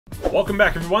Welcome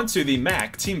back, everyone, to the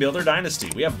MAC Teambuilder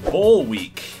Dynasty. We have bowl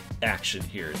week action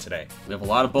here today. We have a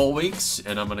lot of bowl weeks,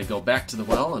 and I'm going to go back to the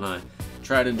well and a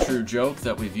tried and true joke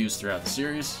that we've used throughout the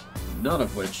series, none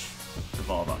of which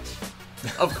involve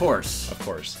us. Of course. Of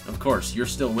course. Of course. You're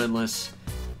still winless.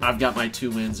 I've got my 2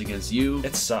 wins against you.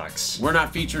 It sucks. We're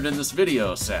not featured in this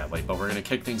video, sadly, but we're going to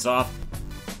kick things off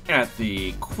at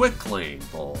the Quick Lane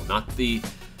Bowl. Not the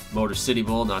Motor City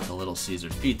Bowl, not the Little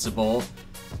Caesars Pizza Bowl.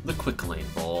 The Quick Lane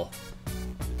Bowl.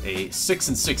 A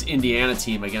 6-6 Indiana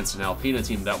team against an Alpena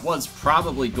team that was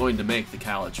probably going to make the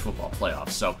college football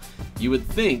playoffs. So you would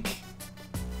think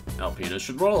Alpena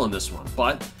should roll in this one,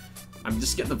 but I'm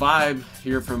just getting the vibe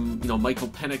here from Michael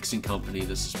Penix and company.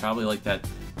 This is probably like that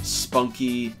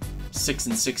spunky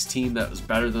 6-6 team that was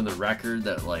better than the record,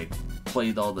 that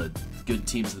played all the good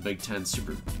teams of the Big Ten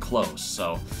super close.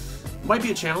 So might be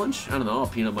a challenge. I don't know.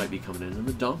 Alpena might be coming in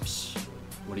the dumps.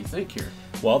 What do you think here?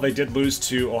 Well, they did lose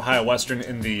to Ohio Western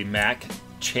in the MAC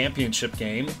championship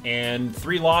game, and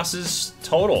 3 losses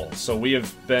total. So we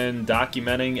have been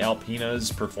documenting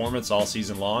Alpena's performance all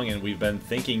season long, and we've been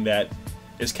thinking that,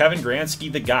 is Kevin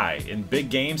Gransky the guy? In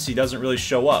big games, he doesn't really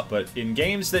show up, but in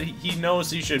games that he knows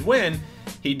he should win,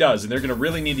 he does. And they're going to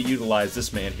really need to utilize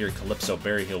this man here, Calypso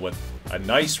Berryhill, with a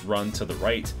nice run to the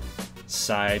right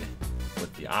side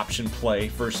with the option play.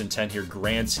 1st and 10 here.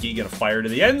 Gransky going to fire to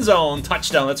the end zone.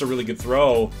 Touchdown. That's a really good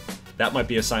throw. That might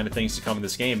be a sign of things to come in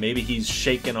this game. Maybe he's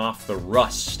shaking off the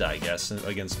rust, I guess,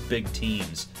 against big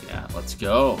teams. Yeah, let's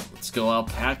go. Let's go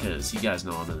Alpacas. You guys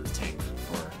know I'm in the tank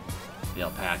for the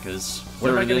Alpacas.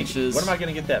 When am I going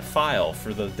to get that file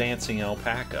for the dancing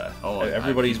alpaca? Oh,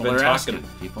 everybody's been talking.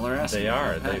 People are asking. They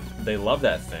are. They love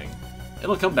that thing.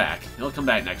 It'll come back. It'll come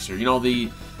back next year.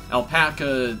 The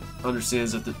alpaca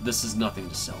understands that this is nothing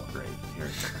to celebrate here.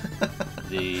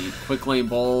 The Quick Lane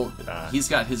Bowl, he's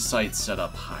got his sights set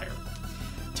up higher.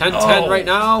 10-10 right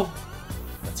now.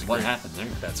 What happened there?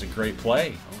 That's a great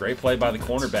play. Great play by the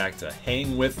cornerback to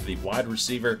hang with the wide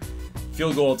receiver.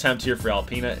 Field goal attempt here for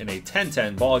Alpena in a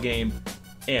 10-10 ball game,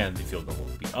 and the field goal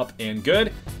will be up and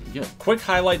good. Yeah. Quick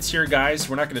highlights here, guys.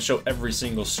 We're not going to show every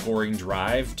single scoring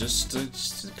drive. Just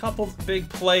a couple big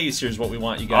plays. Here's what we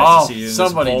want you guys to see in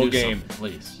this bowl game.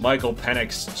 Please. Michael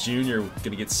Penix Jr.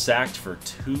 going to get sacked for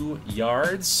 2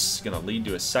 yards. Going to lead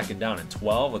to a 2nd down and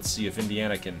 12. Let's see if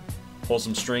Indiana can pull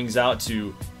some strings out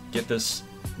to get this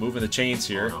moving the chains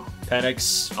here. Oh, no.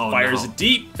 Penix fires it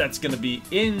deep. That's going to be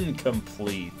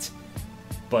incomplete,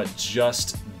 but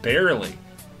just barely.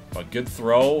 A good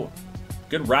throw,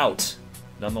 good route.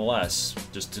 Nonetheless,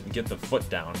 just didn't get the foot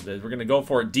down. We're going to go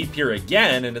for it deep here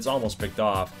again, and it's almost picked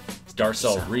off. It's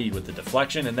Darcel Reed with the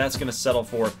deflection, and that's going to settle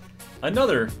for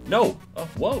another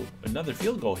another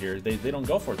field goal here. They don't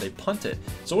go for it. They punt it.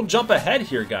 So we'll jump ahead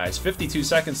here, guys. 52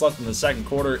 seconds left in the 2nd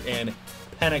quarter, and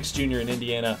Penix Jr. in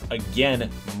Indiana again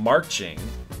marching.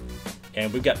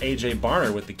 And we've got A.J.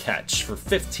 Barner with the catch for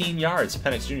 15 yards.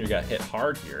 Penix Jr. got hit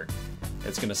hard here.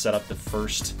 It's going to set up the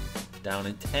 1st down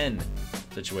and 10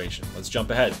 situation. Let's jump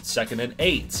ahead. 2nd and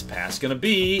 8. Pass going to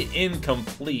be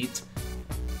incomplete.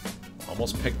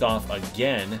 Almost picked off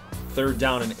again. 3rd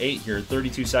down and 8 here.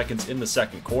 32 seconds in the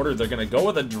 2nd quarter. They're going to go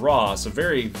with a draw. So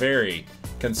very, very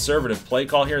conservative play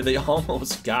call here. They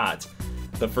almost got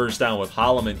the 1st down with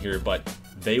Holloman here, but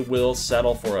they will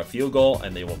settle for a field goal,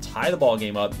 and they will tie the ball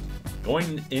game up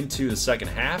going into the 2nd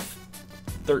half.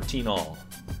 13-all.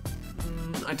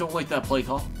 I don't like that play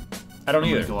call. I don't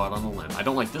either. Go out on a limb. I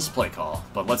don't like this play call,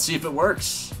 but let's see if it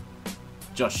works.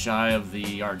 Just shy of the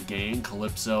yard gain.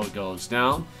 Calypso goes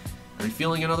down. Are you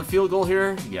feeling another field goal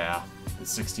here? Yeah,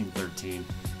 it's 16-13.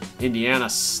 Indiana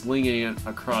slinging it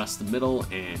across the middle,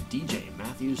 and DJ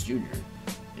Matthews Jr.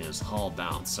 is hauled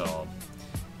down. So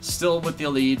still with the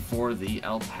lead for the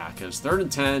Alpacas. 3rd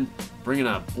and 10, bringing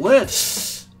a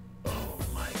blitz. Oh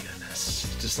my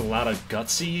goodness. Just a lot of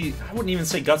gutsy. I wouldn't even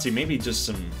say gutsy. Maybe just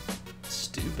some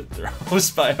stupid throws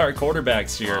by our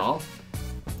quarterbacks here. Well,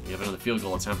 you have another field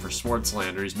goal attempt for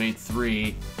Schwartzlander. He's made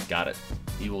 3. Got it.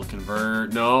 He will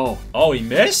convert. No. Oh, he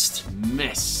missed?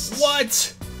 Missed.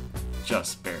 What?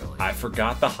 Just barely. I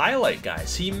forgot the highlight,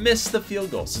 guys. He missed the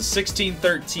field goal. So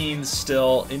 16-13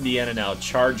 still. Indiana now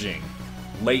charging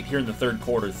late here in the 3rd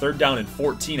quarter. 3rd down and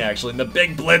 14, actually. And the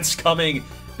big blitz coming.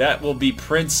 That will be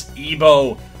Prince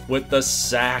Ebo with the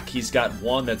sack. He's got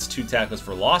 1. That's 2 tackles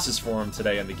for losses for him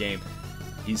today in the game.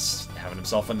 He's having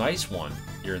himself a nice one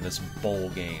here in this bowl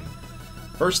game.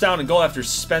 1st down and goal after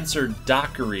Spencer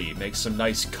Dockery makes some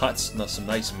nice cuts, some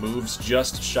nice moves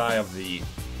just shy of the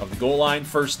goal line.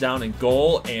 1st down and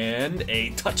goal, and a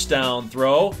touchdown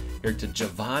throw here to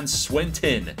Javon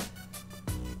Swinton.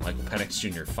 Michael Penix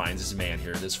Jr. finds his man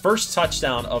here. His first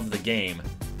touchdown of the game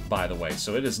by the way.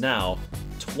 So it is now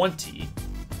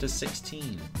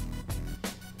 20-16.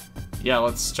 Yeah,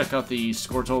 let's check out the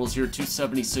score totals here.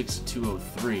 276 to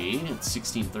 203. It's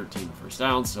 16-13 first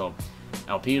down, so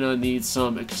Alpina needs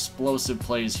some explosive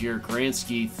plays here.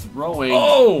 Gransky throwing.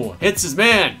 Oh! Hits his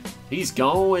man. He's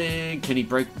going. Can he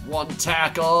break one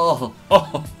tackle?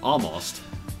 Oh! Almost.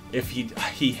 If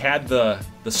he had the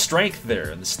strength there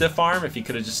and the stiff arm, if he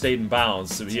could have just stayed in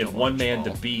bounds. So he had one man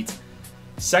to beat.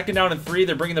 2nd down and 3.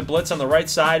 They're bringing the blitz on the right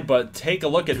side, but take a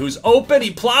look at who's open.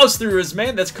 He plows through his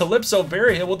man. That's Calypso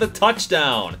Berryhill with a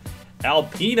touchdown.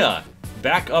 Alpina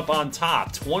back up on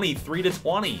top,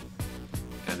 23-20.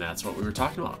 And that's what we were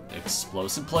talking about.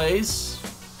 Explosive plays,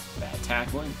 bad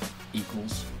tackling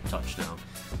equals touchdown.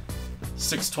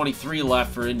 6:23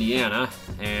 left for Indiana,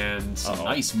 and some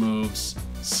nice moves,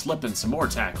 slipping some more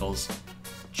tackles.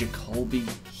 Jacoby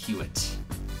Hewitt,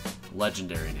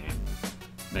 legendary name,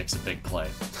 makes a big play.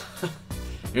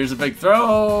 Here's a big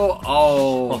throw.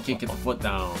 Oh, can't get the foot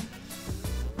down.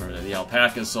 For the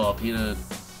Alpacas, so Alpina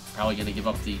probably going to give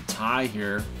up the tie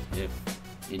here. If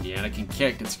Indiana can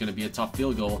kick, it's going to be a tough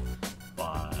field goal.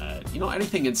 But, you know,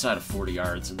 anything inside of 40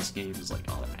 yards in this game is like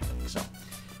automatic. So,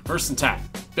 1st and 10.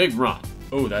 Big run.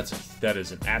 Oh, that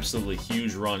is an absolutely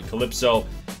huge run. Calypso,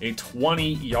 a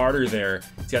 20-yarder there.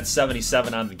 He's got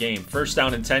 77 on the game. 1st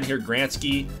down and 10 here.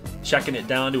 Gransky checking it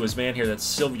down to his man here. That's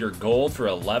Sylvia Gold for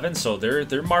 11. So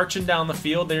they're marching down the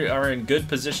field. They are in good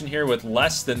position here with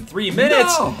less than 3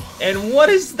 minutes. No! And what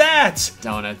is that?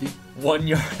 Down at the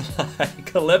 1-yard line.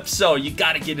 Calypso, you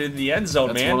got to get in the end zone,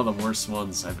 That's man. one of the worst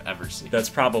ones I've ever seen. That's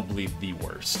probably the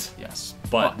worst. Yes.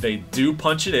 But they do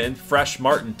punch it in. Fresh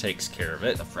Martin takes care of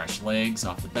it. The fresh legs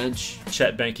off the bench.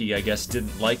 Chet Benke, I guess,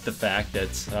 didn't like the fact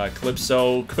that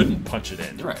Calypso couldn't punch it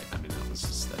in. Right. I mean,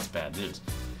 that's bad news.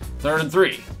 3rd and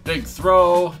 3. Big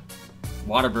throw.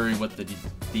 Waterbury with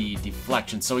the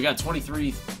deflection. So we got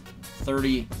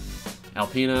 23-30.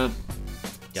 Alpina.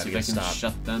 See if they can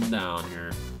shut them down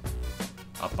here.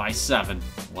 Up by 7.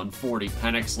 140.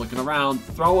 Penix looking around.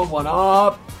 Throwing one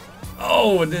up.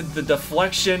 Oh, and then the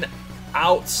deflection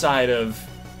outside of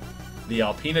the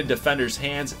Alpina defender's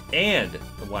hands and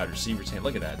the wide receiver's hand.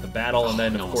 Look at that. The battle, and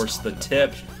then, of course, the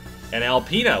tip. And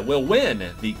Alpina will win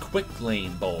the Quick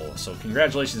Lane Bowl. So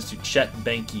congratulations to Chet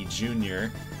Benke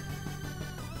Jr.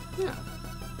 Yeah.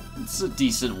 It's a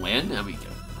decent win. I mean,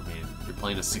 you're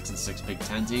playing a 6-6 Big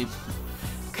Ten team.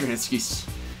 Gransky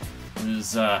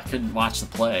couldn't watch the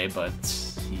play, but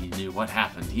he knew what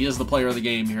happened. He is the player of the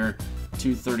game here.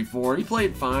 234. He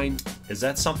played fine. Is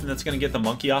that something that's going to get the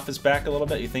monkey off his back a little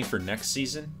bit, you think, for next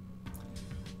season?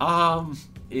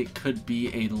 It could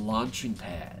be a launching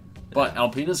pad. But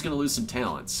Alpina's going to lose some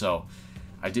talent, so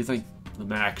I do think the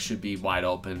MAC should be wide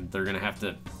open. They're going to have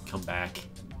to come back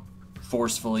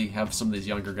forcefully, have some of these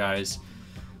younger guys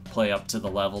play up to the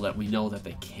level that we know that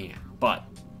they can. But,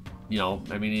 you know,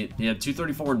 I mean, he had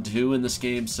 234 and 2 in this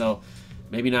game, so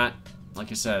maybe not, like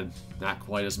I said, not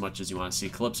quite as much as you want to see.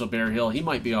 Calypso Berryhill, he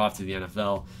might be off to the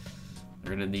NFL.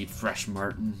 They're going to need Fresh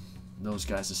Martin, those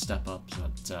guys to step up.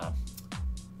 But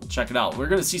we'll check it out. We're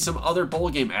going to see some other bowl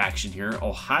game action here.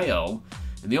 Ohio,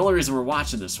 and the only reason we're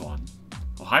watching this one,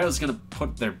 Ohio's going to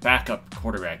put their backup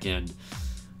quarterback in,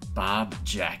 Bob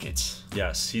Jackett.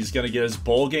 Yes, he's going to get his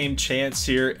bowl game chance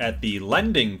here at the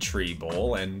Lending Tree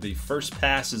Bowl, and the first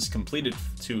pass is completed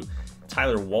to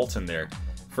Tyler Walton there.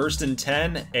 1st and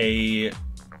 10, a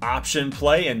option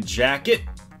play, and Jackett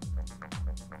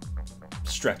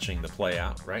stretching the play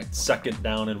out, right? 2nd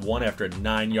down and 1 after a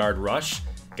 9-yard rush.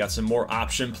 Got some more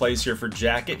option plays here for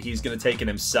Jackett. He's going to take it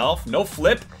himself. No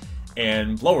flip,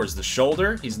 and lowers the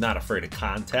shoulder. He's not afraid of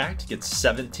contact. Gets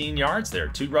 17 yards there.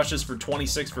 2 rushes for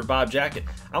 26 for Bob Jackett.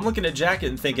 I'm looking at Jackett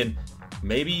and thinking,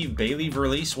 maybe Bailey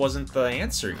Verlies wasn't the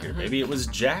answer here. Maybe it was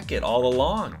Jackett all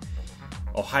along.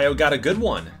 Ohio got a good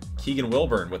one. Keegan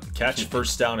Wilburn with the catch,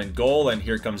 1st down and goal, and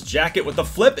here comes Jackett with the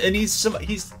flip, and he's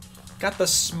got the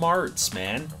smarts,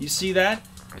 man. You see that?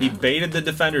 He baited the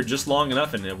defender just long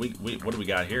enough, and we what do we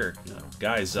got here?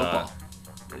 Guys,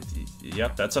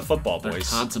 yep, that's a football, boys. They're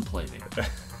contemplating.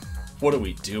 What are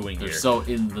we doing here? They're so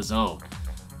in the zone.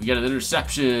 We got an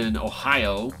interception,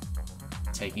 Ohio,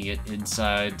 taking it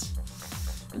inside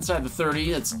the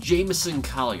 30. That's Jamison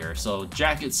Collier. So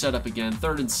Jackett set up again,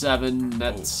 3rd and 7.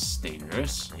 That's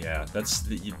dangerous. Yeah,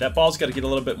 that ball's got to get a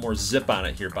little bit more zip on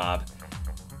it here, Bob.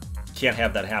 You can't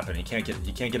have that happen. You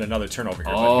can't get another turnover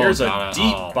here. But here's a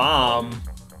deep bomb,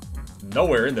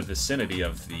 nowhere in the vicinity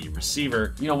of the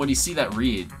receiver. You know, when you see that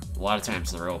read, a lot of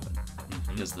times they're open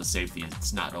because the safety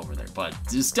is not over there. But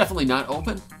it's definitely not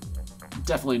open.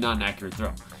 Definitely not an accurate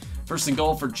throw. 1st and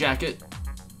goal for Jackett.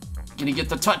 Gonna get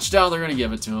the touchdown. They're gonna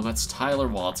give it to him. That's Tyler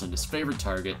Walton, his favorite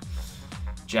target.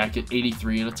 Jacket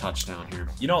 83 and a touchdown here.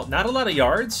 You know, not a lot of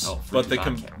yards, but the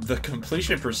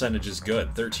completion percentage is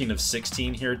good. 13 of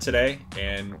 16 here today,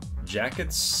 and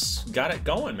Jacket's got it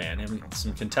going, man. I mean,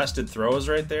 some contested throws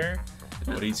right there,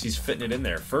 but he's fitting it in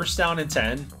there. First down and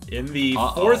 10 in the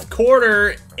fourth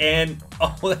quarter, and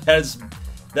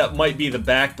that might be the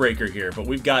backbreaker here, but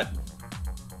we've got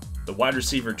the wide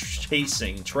receiver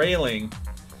trailing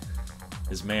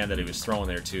his man that he was throwing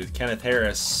there to. Kenneth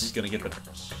Harris is going to get the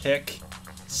pick.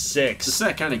 6. It's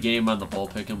that kind of game on the bull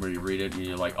pick'em where you read it and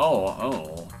you're like,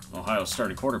 oh, Ohio's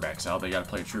starting quarterback's out. They got to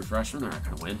play a true freshman. They're not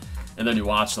going to win. And then you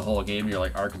watch the whole game and you're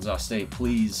like, Arkansas State,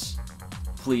 please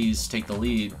take the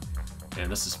lead.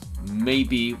 And this is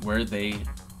maybe where they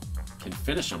can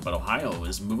finish them. But Ohio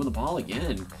is moving the ball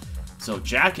again. So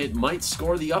Jacket might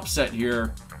score the upset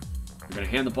here. They're going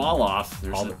to hand the ball off.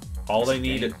 All they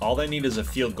need is a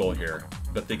field goal here.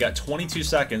 But they got 22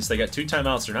 seconds. They got 2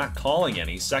 timeouts. They're not calling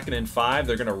any. 2nd and 5.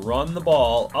 They're going to run the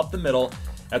ball up the middle.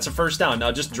 That's a first down.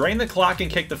 Now just drain the clock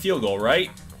and kick the field goal, right?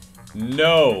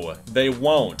 No, they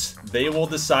won't. They will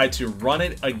decide to run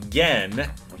it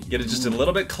again. Get it just a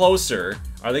little bit closer.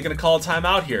 Are they going to call a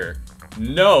timeout here?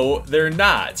 No, they're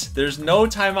not. There's no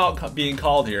timeout being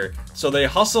called here. So they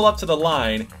hustle up to the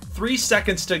line. 3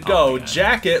 seconds to go.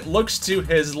 Jacket looks to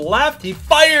his left. He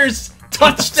fires.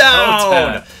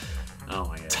 Touchdown! Oh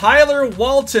my God. Tyler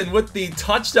Walton with the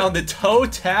touchdown, the toe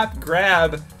tap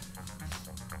grab.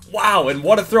 Wow, and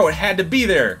what a throw. It had to be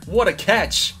there. What a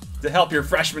catch to help your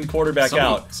freshman quarterback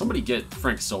out. Somebody get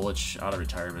Frank Solich out of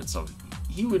retirement so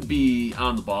he would be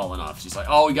on the ball enough. She's like,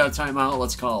 oh, we got a timeout.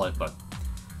 Let's call it. But,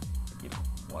 you know,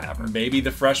 whatever. Maybe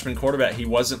the freshman quarterback, he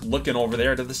wasn't looking over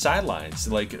there to the sidelines.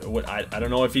 Like, I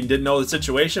don't know if he didn't know the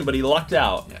situation, but he lucked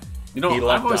out. Yeah. You know,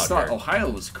 I've always thought Ohio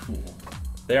was cool.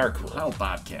 They are cool. Ohio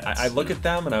Bobcats. I look at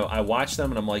them and I watch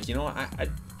them and I'm like, you know, I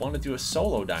want to do a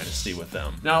solo dynasty with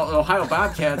them. Now, Ohio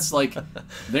Bobcats, like,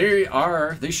 they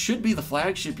should be the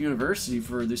flagship university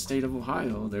for the state of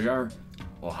Ohio. They are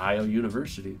Ohio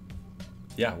University.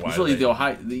 Yeah, why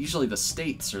usually the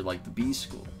states are like the B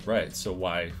school. Right. So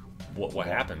why? What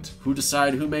happened? Who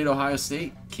decided who made Ohio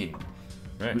State king?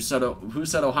 Right. Who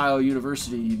said Ohio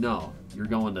University? No, you're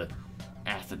going to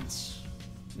Athens.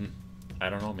 I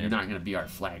don't know, man. You're not going to be our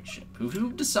flagship.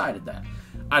 Who decided that?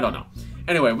 I don't know.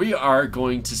 Anyway, we are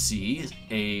going to see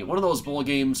one of those bowl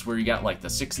games where you got like the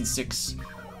 6-6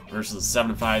 versus the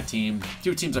 7-5 team.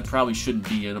 2 teams that probably shouldn't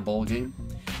be in a bowl game,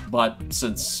 but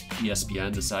since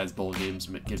ESPN decides bowl games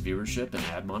get viewership and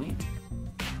add money,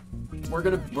 we're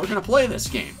gonna play this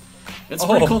game. It's a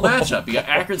pretty cool matchup. You got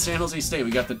Akron, San Jose State.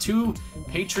 We got the 2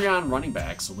 Patreon running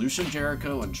backs, Lucian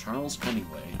Jericho and Charles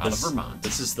Hemingway out of Vermont.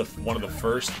 This is one of the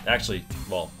first, actually,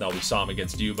 well, no, we saw him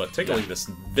against you, but take a look at this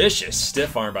vicious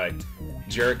stiff arm by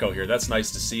Jericho here. That's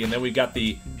nice to see. And then we've got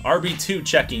the RB2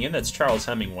 checking in. That's Charles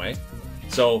Hemingway.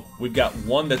 So we've got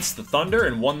one that's the Thunder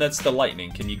and one that's the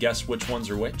Lightning. Can you guess which ones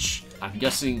are which? I'm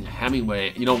guessing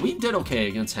Hemingway. You know, we did okay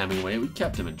against Hemingway. We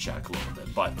kept him in check a little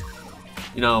bit, but,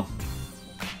 you know,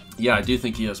 yeah, I do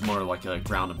think he is more like a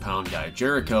ground and pound guy.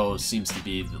 Jericho seems to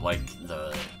be like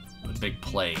the big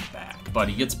play back, but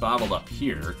he gets bottled up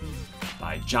here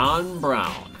by John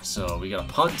Brown. So we got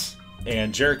a punt.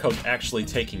 And Jericho's actually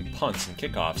taking punts and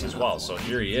kickoffs as well. So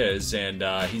here he is, and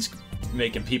he's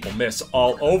making people miss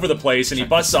all over the place, and he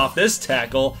busts off this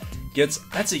tackle.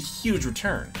 That's a huge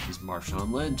return. He's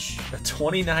Marshawn Lynch. A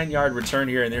 29-yard return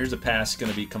here, and there's a pass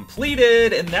going to be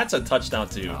completed, and that's a touchdown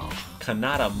to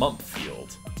Kanata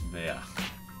Mumpfield. Yeah.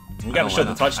 We got to show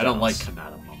the touchdowns. I don't like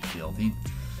Kanata Mumpfield.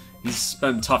 He's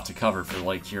been tough to cover for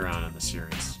Lake Huron in the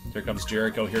series. Here comes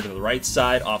Jericho here to the right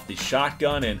side off the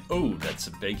shotgun, and ooh, that's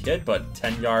a big hit, but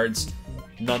 10 yards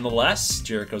nonetheless.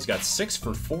 Jericho's got 6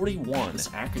 for 41.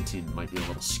 This Akron team might be a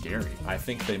little scary. I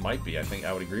think they might be. I think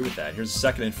I would agree with that. Here's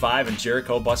a 2nd and 5, and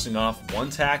Jericho busting off 1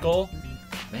 tackle.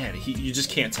 Man, you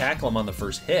just can't tackle him on the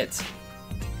first hit.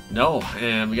 No,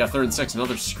 and we got 3rd and 6,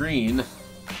 another screen.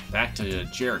 Back to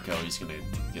Jericho. He's going to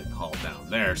get hauled down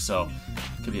there. So,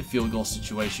 could be a field goal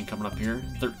situation coming up here.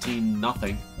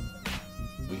 13-0.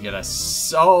 We get a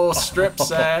strip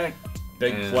sack.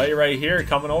 Big play right here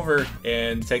coming over.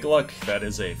 And take a look. That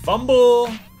is a fumble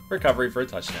recovery for a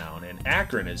touchdown. And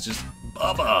Akron is just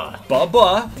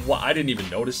Bubba. Well, I didn't even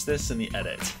notice this in the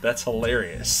edit. That's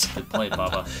hilarious. Good play,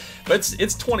 Bubba. But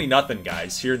it's 20-0,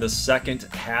 guys. Here in the second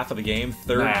half of the game.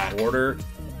 3rd quarter.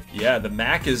 Yeah, the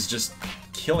MAC is just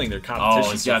killing their competition.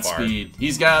 Oh, he's got speed.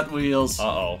 He's got wheels.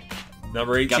 Uh-oh.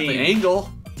 Number 18. Got the angle.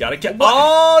 Gotta catch.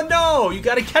 Oh, no! You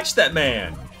gotta catch that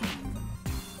man.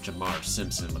 Jamar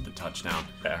Simpson with the touchdown.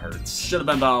 That hurts. Should have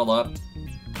been bottled up.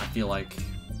 I feel like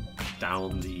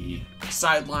down the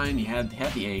sideline, he had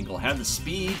the angle, had the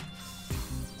speed.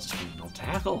 Just no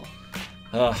tackle.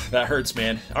 That hurts,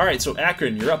 man. All right, so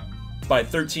Akron, you're up by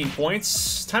 13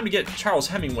 points. Time to get Charles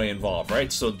Hemingway involved,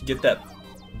 right? So get that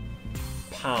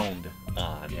pound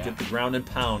on. Yeah. Get the ground and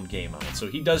pound game on. So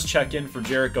he does check in for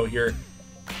Jericho here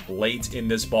late in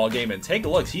this ball game. And take a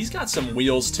look. He's got some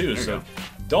wheels, too. So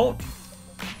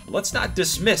let's not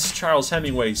dismiss Charles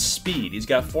Hemingway's speed. He's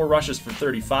got 4 rushes for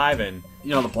 35, and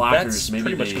you know, the blockers, that's maybe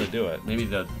pretty much going to do it. Maybe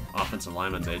the offensive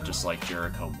linemen, they just like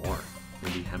Jericho more.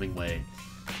 Maybe Hemingway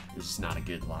is just not a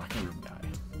good locker room guy.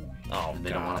 Oh, and they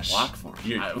gosh. don't want to block for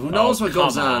him. Who knows what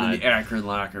goes on in the Akron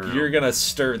locker room? You're going to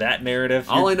stir that narrative?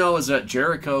 All I know is that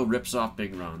Jericho rips off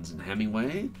big runs, and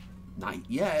Hemingway, not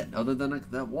yet, other than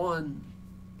that one.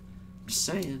 I'm just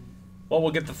saying. Well,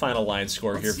 we'll get the final line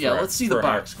score here let's see the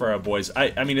box for our boys.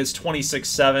 I mean, it's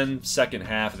 26-7, second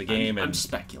half of the game. I'm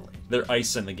speculating. They're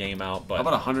icing the game out. But how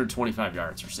about 125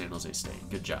 yards for San Jose State?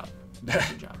 Good job.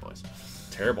 Good job, boys.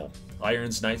 Terrible.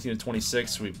 Irons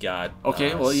 19-26. We've got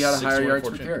okay. Well, you got a higher yards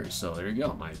per carry, so there you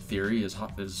go. My theory is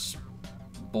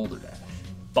Boulder Dash.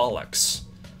 Bollocks.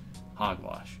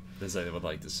 Hogwash, as I would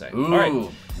like to say. Ooh, all right.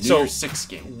 New So Year's 6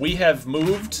 game. We have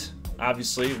moved.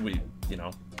 Obviously, we've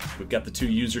got the 2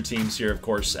 user teams here. Of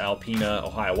course, Alpena,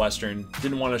 Ohio Western.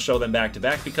 Didn't want to show them back to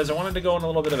back because I wanted to go in a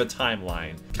little bit of a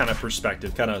timeline kind of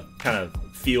perspective, kind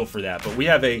of feel for that. But we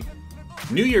have a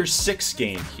New Year's 6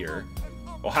 game here.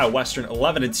 Ohio Western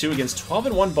 11-2 against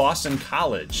 12-1 Boston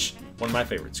College, one of my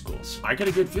favorite schools. I got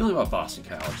a good feeling about Boston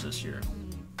College this year.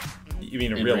 You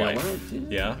mean in real life?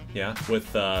 Yeah. With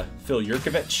Phil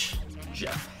Yurkovich.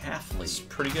 Jeff Halfley. It's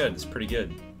pretty good. It's pretty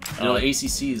good. You know, the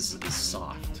ACC is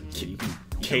soft. You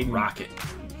can rock it.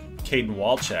 Caden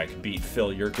Walczak beat Phil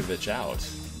Yurkovich out.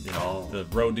 You know, the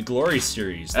Road to Glory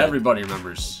series. Everybody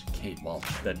remembers Cade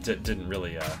Walczak. That didn't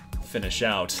really finish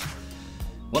out.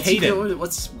 What's he doing?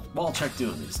 What's Walczak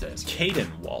doing these days? Caden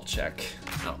Walczak.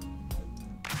 Oh.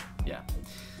 Yeah.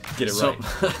 Get it right.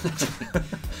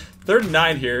 3rd and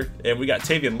 9 here, and we got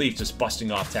Tavian Leaf just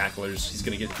busting off tacklers. He's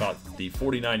going to get about the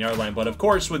 49-yard line. But, of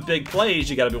course, with big plays,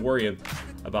 you got to be worried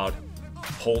about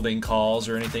holding calls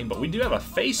or anything. But we do have a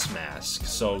face mask,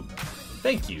 so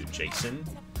thank you, Jason.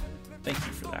 Thank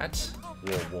you for that.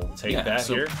 We'll take that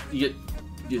here. You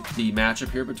get the matchup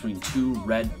here between 2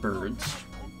 red birds.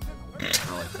 I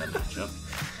like that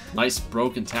matchup. Nice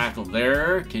broken tackle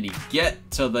there. Can he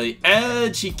get to the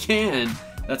edge? He can.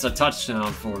 That's a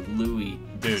touchdown for Louis.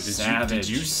 Dude, did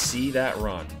you see that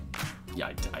run?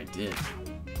 Yeah, I did.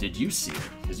 Did you see it?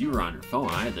 Because you were on your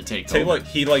phone. I had to take over. Look,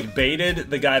 he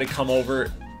baited the guy to come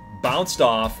over, bounced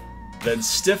off, then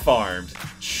stiff-armed,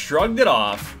 shrugged it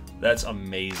off. That's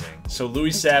amazing. So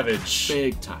Louis Savage,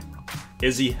 big time.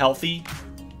 Is he healthy?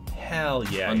 Hell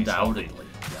yeah, undoubtedly.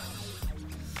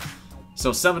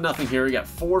 So 7-0 here. We got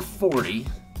 4:40.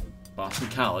 Boston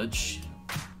College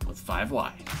with 5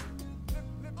 wide.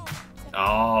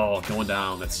 Oh, going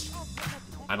down.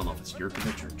 I don't know if it's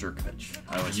Yurkovich or Jerkovich.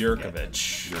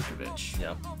 Yurkovich.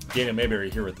 Yep. Daniel Mayberry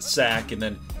here with the sack, and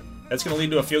then that's going to lead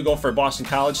to a field goal for Boston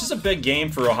College. This is a big game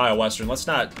for Ohio Western. Let's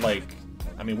not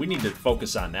we need to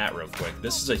focus on that real quick.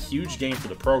 This is a huge game for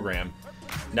the program.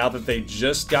 Now that they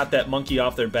just got that monkey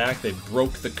off their back, they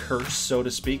broke the curse, so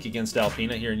to speak, against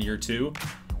Alpena here in year 2.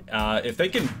 If they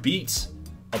can beat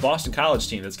a Boston College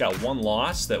team that's got 1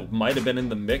 loss that might have been in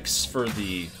the mix for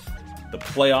the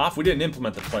playoff. We didn't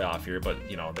implement the playoff here, but,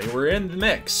 they were in the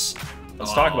mix.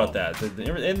 Let's talk about that.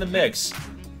 They're in the mix.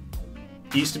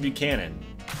 Easton Buchanan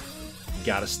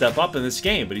got to step up in this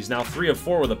game, but he's now 3 of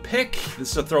 4 with a pick.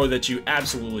 This is a throw that you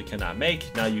absolutely cannot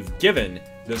make. Now you've given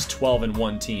this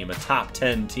 12-1 team, a top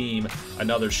 10 team,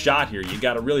 another shot here. You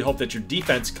got to really hope that your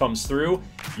defense comes through.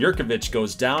 Yurkovich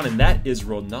goes down, and that is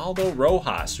Ronaldo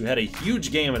Rojas, who had a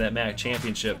huge game in that MAC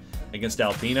championship against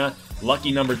Alpena.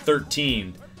 Lucky number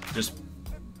 13, just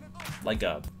like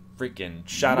a freaking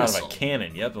shot out of a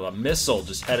cannon. Yep, a missile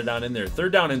just headed on in there.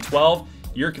 3rd down and 12.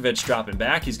 Yurkovich dropping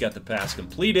back. He's got the pass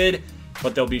completed,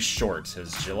 but they'll be short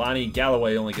as Jelani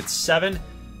Galloway only gets 7.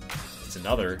 It's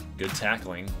another good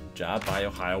tackling job by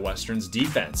Ohio Western's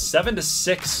defense.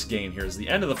 7-6 game here as the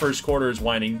end of the first quarter is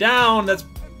winding down. That's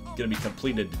going to be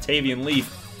completed to Tavian Leaf,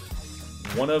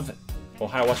 one of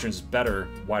Ohio Western's better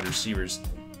wide receivers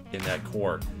in that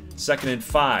core. 2nd and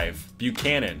 5.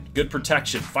 Buchanan, good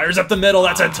protection, fires up the middle.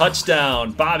 That's a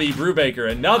touchdown. Bobby Brubaker,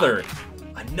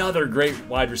 another great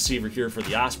wide receiver here for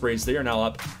the Ospreys. They are now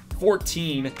up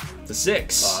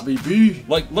 14-6. Bobby B.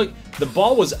 Look, the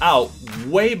ball was out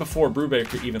way before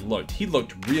Brubaker even looked. He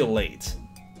looked real late.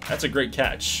 That's a great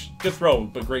catch. Good throw,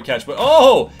 but great catch. But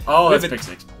that's pick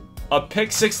 6. A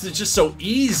pick six is just so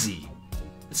easy.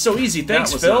 It's so easy.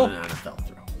 Thanks, that was Phil. Not an NFL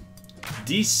throw.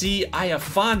 DC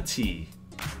Iafonte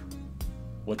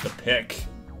with the pick.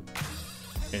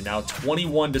 And now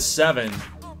 21-7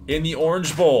 in the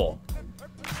Orange Bowl.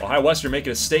 Ohio Western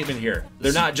making a statement here.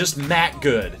 They're not just MAC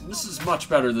good. This is much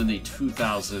better than the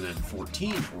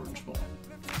 2014 Orange Bowl.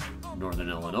 Northern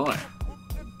Illinois.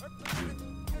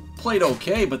 Played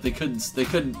okay, but they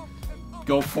couldn't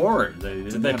go forward.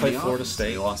 Did they play Florida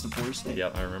State? They lost to Florida State.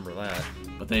 Yep, I remember that.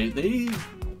 But they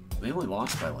only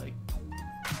lost by like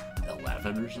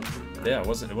 11 or something. Yeah, it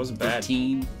wasn't bad.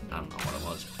 13. I don't know what it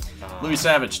was. Louis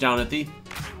Savage down at the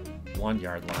 1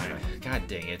 yard line. God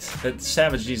dang it. That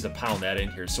Savage needs to pound that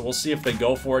in here. So we'll see if they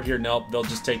go for it here. Nope, they'll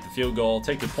just take the field goal,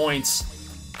 take the points.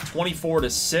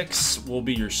 24-6 will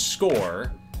be your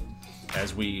score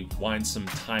as we wind some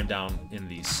time down in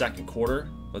the second quarter.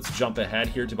 Let's jump ahead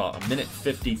here to about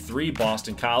 1:53.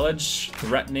 Boston College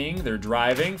threatening. They're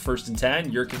driving. 1st and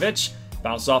 10. Yurkovich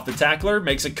bounces off the tackler,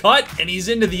 makes a cut, and he's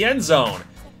into the end zone.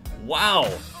 Wow.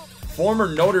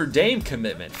 Former Notre Dame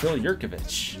commitment, Phil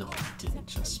Yurkovich. No, he didn't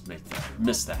just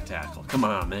miss that tackle. Come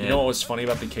on, man. You know what was funny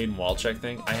about the Caden Walchek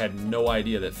thing? I had no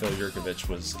idea that Phil Yurkovich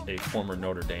was a former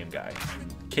Notre Dame guy.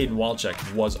 Caden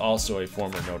Walchek was also a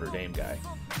former Notre Dame guy.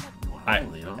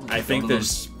 I think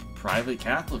there's private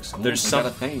Catholic schools. There's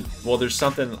some thing. Well, there's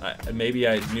something. Maybe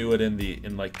I knew it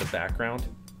in like the background,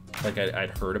 like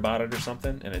I'd heard about it or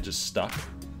something, and it just stuck.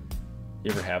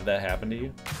 You ever have that happen to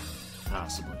you?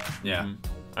 Possibly. Yeah.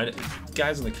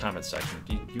 Guys in the comment section,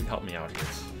 you help me out here.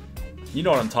 You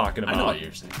know what I'm talking about. I know what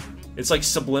you're saying. It's like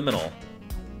subliminal.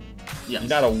 Yes. You're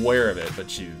not aware of it,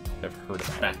 but you have heard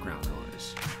about it. Background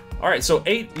noise. All right, so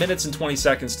 8 minutes and 20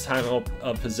 seconds time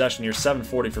of possession here.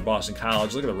 7:40 for Boston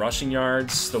College. Look at the rushing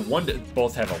yards.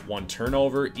 Both have a 1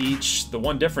 turnover each. The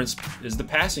one difference is the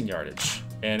passing yardage,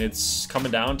 and it's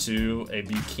coming down to a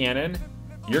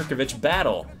Buchanan-Yurkovich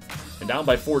battle. And down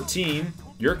by 14,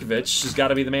 Yurkovich has got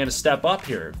to be the man to step up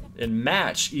here and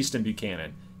match Easton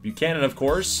Buchanan. Buchanan, of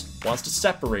course, wants to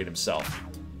separate himself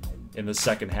in the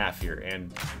second half here.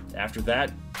 And after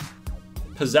that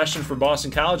possession for Boston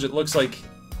College, it looks like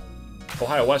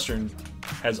Ohio Western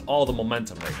has all the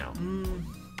momentum right now.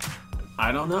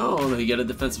 I don't know. They get a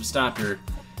defensive stop here.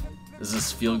 Is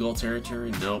this field goal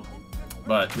territory? Nope.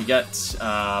 But we get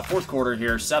fourth quarter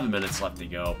here, 7 minutes left to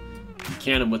go.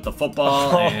 Buchanan with the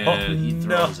football, and he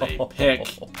throws a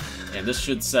pick. And this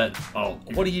should set... Oh,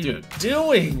 what are you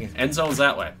doing? End zone's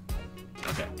that way.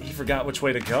 Okay. He forgot which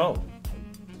way to go.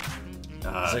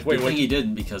 Like, wait, he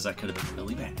didn't, because that could have been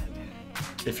really bad.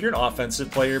 If you're an offensive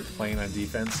player playing on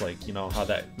defense, like, you know how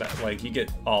that like, you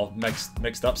get all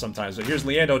mixed up sometimes. But here's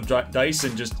Leandro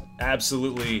Dyson just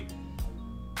absolutely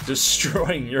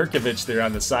destroying Yurkovich there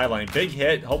on the sideline. Big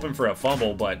hit, hoping for a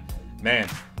fumble, but man.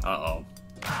 Oh,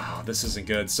 this isn't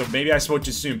good. So maybe I spoke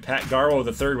too soon. Pat Garwo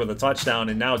III with a touchdown,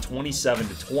 and now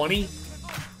 27-20.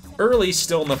 Early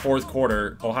still in the fourth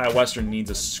quarter, Ohio Western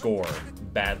needs a score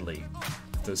badly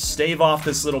to stave off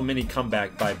this little mini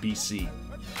comeback by BC.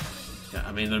 Yeah,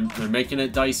 I mean, they're making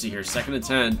it dicey here. 2nd and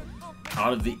 10.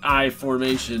 Out of the I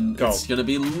formation. Go. It's going to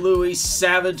be Louis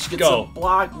Savage. Gets a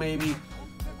block, maybe.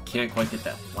 Can't quite get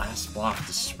that last block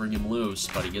to spring him loose,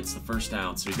 but he gets the first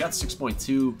down. So he's got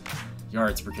 6.2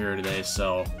 yards per carry today.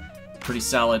 So pretty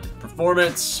solid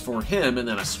performance for him. And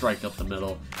then a strike up the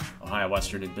middle. Ohio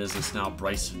Western in business now.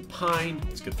 Bryson Pine.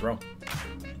 It's a good throw.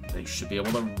 They should be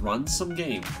able to run some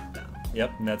game.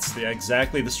 Yep, and that's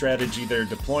exactly the strategy they're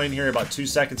deploying here. About 2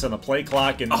 seconds on the play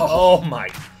clock, and oh my,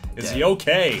 is he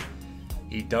okay?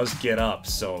 He does get up,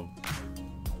 so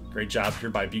great job here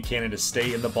by Buchanan to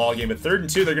stay in the ball game. At 3rd and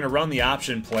 2, they're going to run the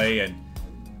option play, and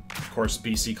of course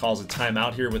BC calls a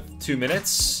timeout here with 2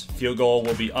 minutes. Field goal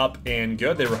will be up and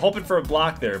good. They were hoping for a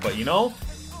block there, but you know,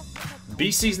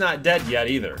 BC's not dead yet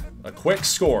either. A quick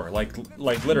score, like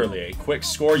literally a quick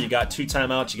score. You got 2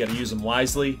 timeouts, you got to use them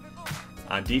wisely.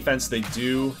 On defense, they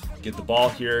do get the ball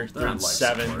here, 3rd and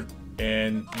 7,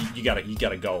 and you gotta go.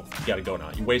 You gotta go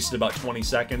now. You wasted about 20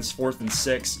 seconds. 4th and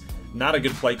 6. Not a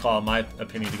good play call, in my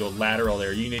opinion, to go lateral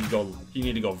there. You need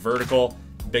to go vertical,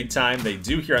 big time. They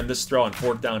do here on this throw on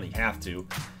 4th down. You have to.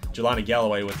 Jelani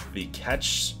Galloway with the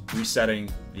catch, resetting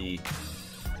the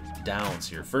downs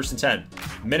here. 1st and 10.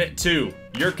 Minute 2.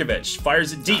 Yurkovich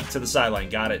fires it deep to the sideline.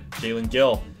 Got it. Jalen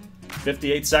Gill.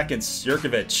 58 seconds.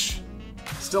 Yurkovich.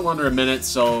 Still under a minute,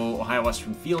 so Ohio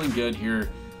Western feeling good here.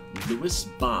 Louis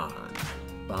Bond.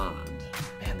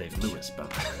 Man,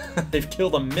 they've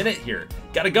killed a minute here.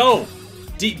 Gotta go.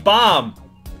 Deep bomb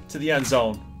to the end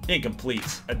zone.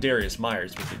 Incomplete. Adarius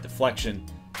Myers with the deflection.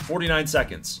 49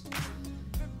 seconds.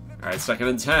 All right, 2nd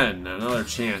and 10. Another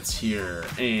chance here.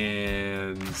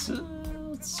 And it's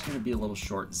going to be a little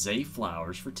short. Zay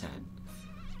Flowers for 10.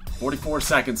 44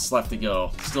 seconds left to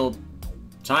go. Still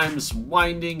time's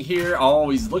winding here. Oh,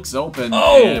 he looks open.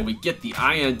 Oh! And we get the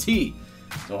INT.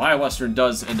 So Ohio Western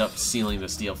does end up sealing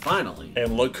this deal finally.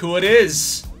 And look who it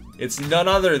is. It's none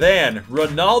other than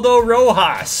Ronaldo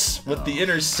Rojas with the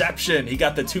interception. He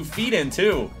got the 2 feet in,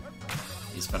 too.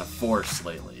 He's been a force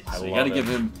lately. So you love got to it. give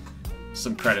him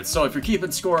some credit. So if you're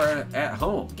keeping score at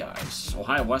home, guys,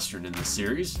 Ohio Western in this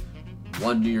series,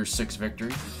 1 New Year's 6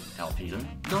 victory. Alpena,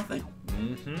 nothing.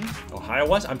 Ohio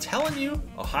West. I'm telling you,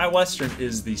 Ohio Western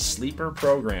is the sleeper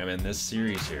program in this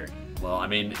series here. Well, I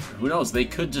mean, who knows? They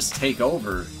could just take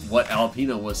over what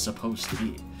Alpena was supposed to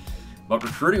be. But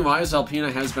recruiting-wise,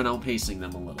 Alpena has been outpacing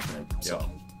them a little bit. So,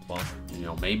 well, you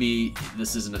know, maybe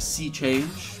this isn't a sea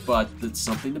change, but it's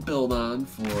something to build on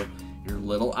for your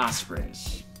little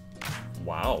Ospreys.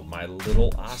 wow, my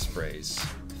little Ospreys.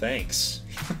 Thanks.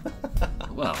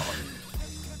 Well,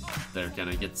 they're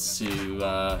gonna get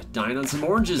to dine on some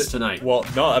oranges tonight. Well,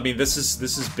 no, I mean this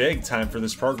is big time for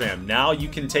this program. Now you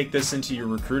can take this into your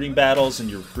recruiting battles and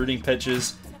your recruiting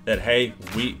pitches. That hey,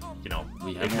 we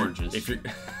have oranges. If you're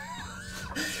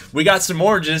we got some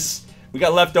oranges. We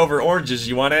got leftover oranges.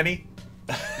 You want any?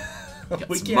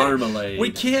 Got some marmalade. We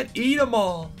can't eat them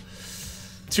all.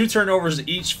 2 turnovers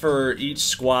each for each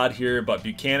squad here, but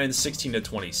Buchanan 16 to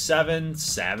 27.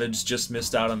 Savage just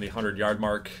missed out on the 100-yard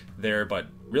mark there, but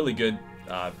really good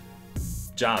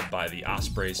job by the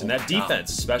Ospreys and that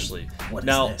defense especially.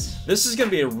 Now, this is going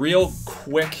to be a real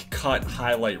quick cut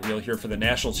highlight reel here for the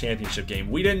national championship game.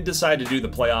 We didn't decide to do the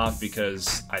playoff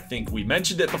because I think we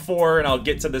mentioned it before, and I'll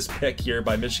get to this pick here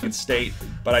by Michigan State,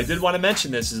 but I did want to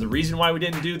mention this. Is the reason why we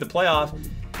didn't do the playoff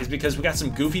is because we got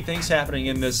some goofy things happening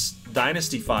in this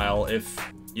Dynasty file. If,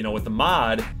 with the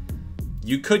mod,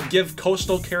 you could give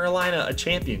Coastal Carolina a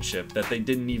championship that they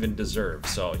didn't even deserve.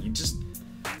 So you just,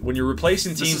 when you're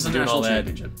replacing teams and doing all that,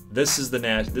 this is the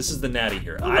natty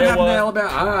here. Iowa,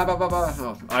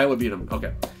 Alabama, Iowa beat them.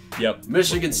 Okay. Yep.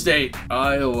 Michigan State,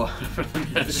 Iowa for the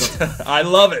national. I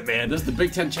love it, man. This is the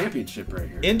Big Ten championship right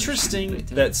here. Interesting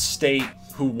that State,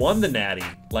 who won the natty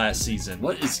last season,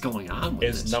 what is going on with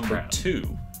is this number crap?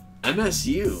 2.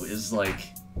 MSU is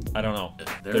like, I don't know.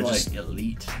 They're like just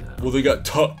elite now. Well, they got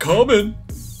Tuck coming.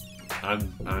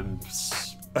 I'm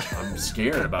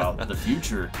scared about the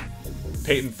future.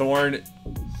 Peyton Thorne,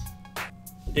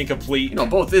 incomplete.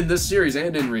 Both in this series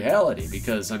and in reality,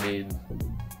 because I mean,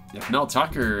 if Mel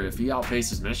Tucker, if he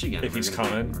outpaces Michigan, if he's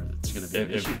coming, it's going to be an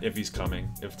issue. If he's coming,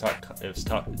 if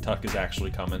Tuck is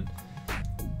actually coming,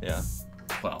 yeah.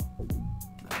 Well,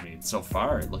 I mean, so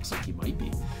far it looks like he might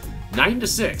be.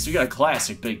 9-6. We got a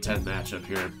classic Big Ten matchup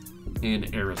here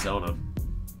in Arizona.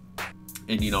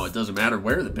 And, it doesn't matter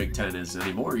where the Big Ten is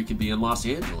anymore. You could be in Los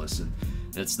Angeles, and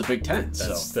it's the Big Ten.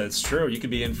 That's true. You could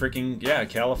be in freaking,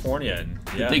 California. And,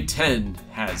 the Big Ten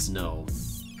has no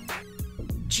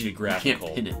geographical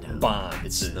you can't pin it down.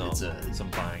 Bonds. Some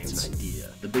binds. It's an idea.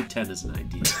 The Big Ten is an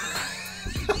idea.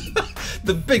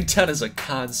 The Big Ten is a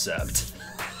concept.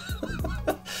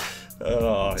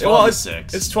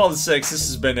 12-6. It's 12-6. This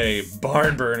has been a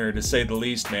barn burner, to say the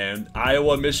least, man.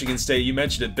 Iowa, Michigan State. You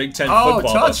mentioned it. Big Ten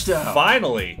football. Touchdown!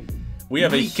 Finally, we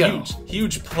have a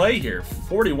huge play here.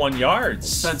 41 yards.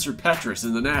 Spencer Petras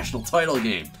in the national title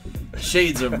game.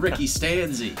 Shades of Ricky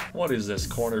Stanzi. What is this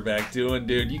cornerback doing,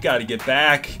 dude? You got to get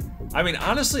back. I mean,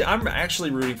 honestly, I'm actually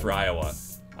rooting for Iowa.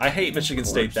 I hate Michigan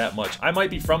State that much. I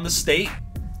might be from the state,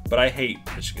 but I hate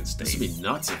Michigan State. This would be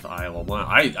nuts if Iowa won.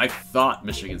 I thought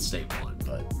Michigan State won,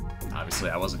 but obviously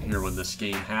I wasn't here when this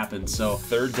game happened. So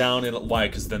 3rd down and why?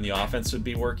 Because then the offense would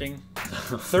be working.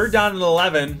 3rd down and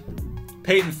 11.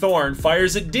 Peyton Thorne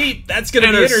fires it deep. That's going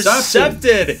to be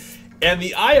intercepted. And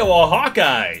the Iowa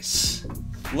Hawkeyes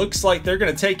looks like they're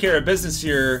going to take care of business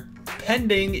here,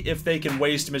 pending if they can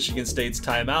waste Michigan State's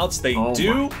timeouts. They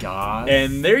do. Oh my God.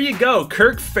 And there you go.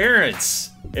 Kirk Ferentz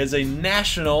is a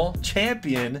national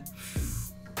champion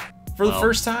for the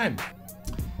first time.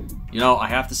 I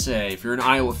have to say, if you're an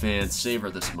Iowa fan, savor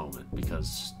this moment,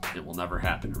 because it will never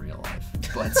happen in real life.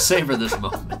 But savor this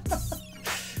moment.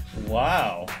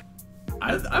 Wow.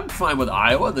 I'm fine with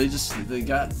Iowa. They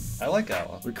got. I like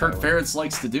Iowa. What Kirk Ferentz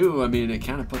likes to do, I mean, it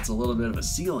kind of puts a little bit of a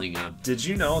ceiling on. Did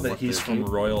you know that he's from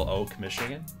Royal Oak,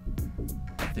 Michigan?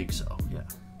 I think so, yeah.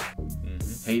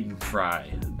 Hayden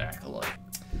Fry, acolyte.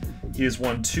 He has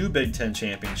won 2 Big Ten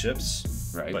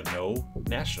championships, right, but no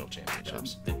national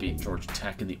championships. They beat Georgia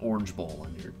Tech in the Orange Bowl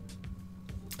one year.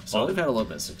 So they've had a little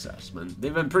bit of success, man.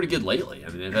 They've been pretty good lately. I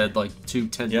mean, they've had like 2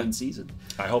 10-win seasons.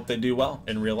 I hope they do well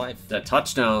in real life. That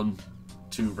touchdown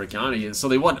to Riccani, and so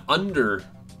they won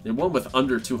with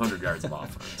under 200 yards of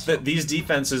offense. These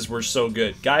defenses were so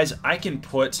good. Guys, I can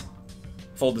put,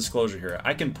 full disclosure here,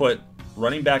 I can put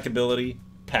running back ability,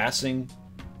 passing,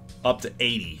 up to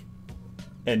 80,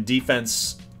 and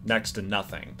defense next to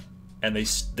nothing. And they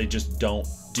just don't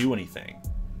do anything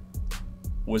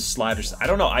with sliders. I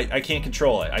don't know. I can't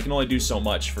control it. I can only do so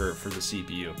much for the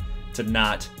CPU to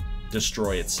not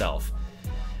destroy itself.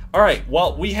 All right,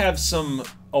 well, we have some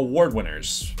award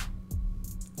winners.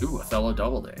 Ooh, Othello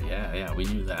Doubleday. Yeah, we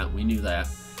knew that.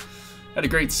 Had a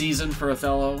great season for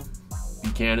Othello.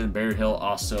 Buchanan and Bear Hill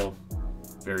also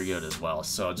very good as well.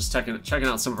 So just checking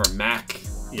out some of our MAC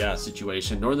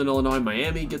situation. Northern Illinois,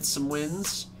 Miami gets some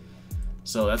wins.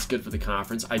 So that's good for the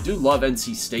conference. I do love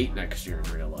NC State next year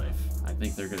in real life. I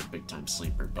think they're going to big-time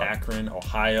sleeper. Akron,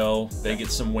 Ohio, they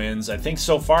get some wins. I think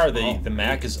so far the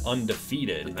MAC is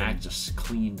undefeated. The MAC just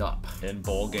cleaned up. In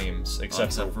bowl games,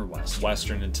 except for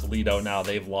Western and Toledo. Now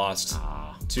they've lost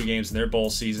 2 games in their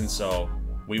bowl season, so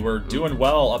we were doing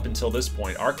well up until this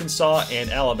point. Arkansas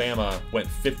and Alabama went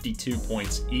 52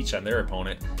 points each on their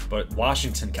opponent, but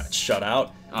Washington got shut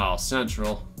out. Oh,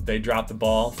 Central. They dropped the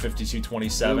ball,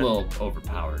 52-27. A little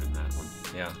overpowered in that one.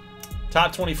 Yeah.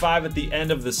 Top 25 at the end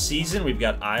of the season. We've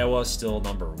got Iowa still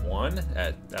 #1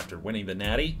 after winning the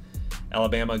Natty.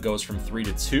 Alabama goes from 3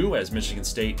 to 2 as Michigan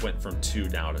State went from 2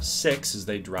 down to 6 as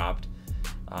they dropped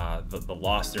the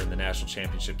loss there in the national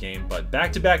championship game. But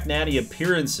back-to-back Natty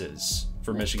appearances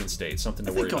for Michigan State. Something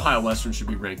to worry about. I think Ohio Western should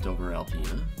be ranked over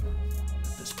Alpena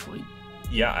at this point.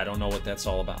 Yeah, I don't know what that's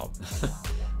all about.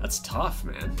 That's tough,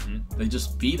 man. Mm-hmm. They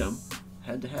just beat them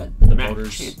head-to-head.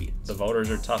 The voters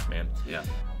are tough, man. Yeah.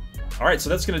 All right,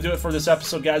 so that's going to do it for this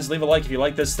episode, guys. Leave a like if you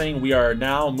like this thing. We are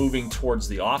now moving towards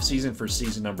the off-season for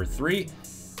season number 3.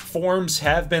 Forms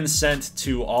have been sent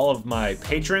to all of my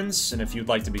patrons, and if you'd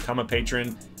like to become a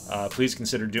patron, please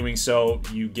consider doing so.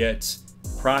 You get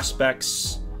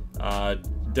prospects,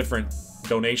 different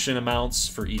donation amounts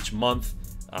for each month,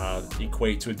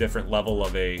 equate to a different level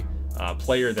of a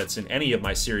player that's in any of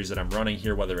my series that I'm running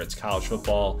here, whether it's college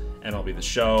football, MLB The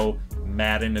Show,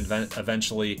 Madden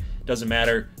eventually, doesn't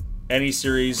matter. Any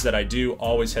series that I do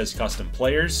always has custom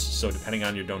players, so depending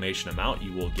on your donation amount,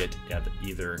 you will get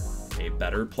either a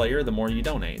better player the more you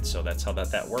donate. So that's how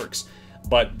that works.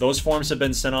 But those forms have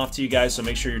been sent off to you guys, so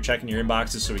make sure you're checking your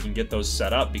inboxes so we can get those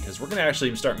set up, because we're going to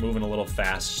actually start moving a little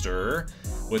faster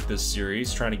with this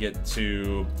series, trying to get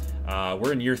to...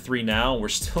 we're in year 3 now. We're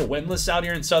still winless out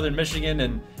here in Southern Michigan,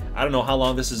 and I don't know how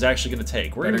long this is actually going to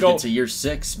take. We're going to go get to year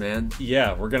 6, man.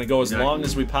 Yeah, we're going to go as long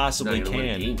as we possibly can. Win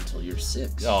a game can. until year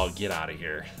 6. Oh, get out of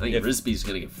here! I think Risby's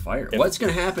going to get fired. What's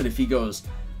going to happen if he goes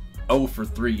 0 for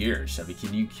 3 years? I mean,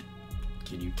 can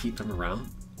you keep him around?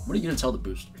 What are you going to tell the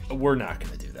boosters? We're not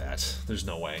going to do that. There's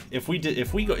no way. If we don't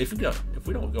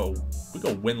go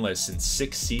winless in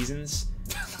 6 seasons,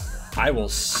 I will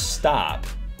stop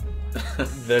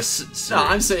this series. No,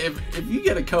 I'm saying if you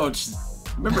get a coach,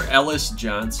 remember Ellis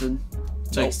Johnson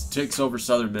takes over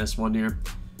Southern Miss one year,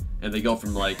 and they go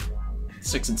from like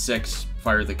 6-6,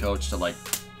 fire the coach, to like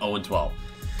 0-12.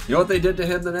 You know what they did to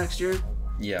him the next year?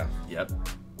 Yeah. Yep.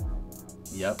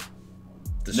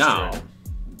 Destroyed. Now,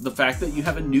 the fact that you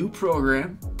have a new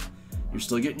program, you're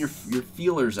still getting your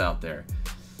feelers out there.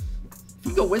 If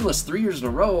you go winless 3 years in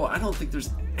a row, I don't think there's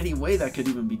any way that could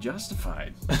even be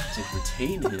justified to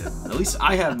retain him. At least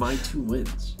I have my 2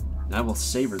 wins, and I will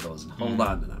savor those and hold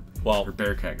on to them. Well, for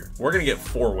Bear Kegger, we're gonna get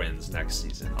 4 wins next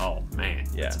season. Oh man,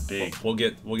 yeah, that's big. We'll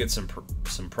get some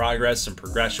progress, some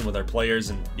progression with our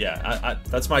players, and yeah,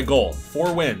 that's my goal.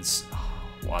 4 wins.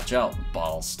 Watch out,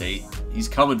 Ball State. He's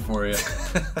coming for you.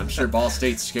 I'm sure Ball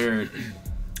State's scared.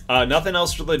 Nothing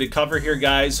else really to cover here,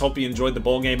 guys. Hope you enjoyed the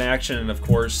bowl game action, and of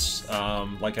course,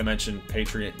 like I mentioned,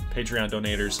 Patreon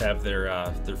donators have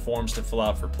their forms to fill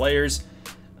out for players,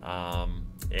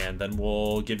 and then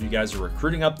we'll give you guys a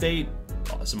recruiting update,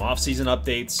 some off-season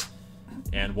updates,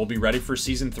 and we'll be ready for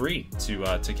season 3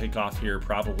 to kick off here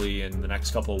probably in the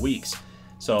next couple of weeks.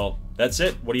 So that's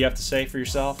it. What do you have to say for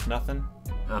yourself? Nothing?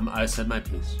 I said my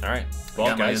piece. All right. Well,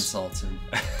 guys, my insults in.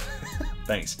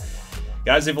 Thanks.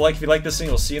 Guys, if you like this thing,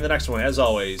 we'll see you in the next one. As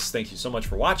always, thank you so much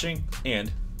for watching,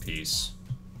 and peace.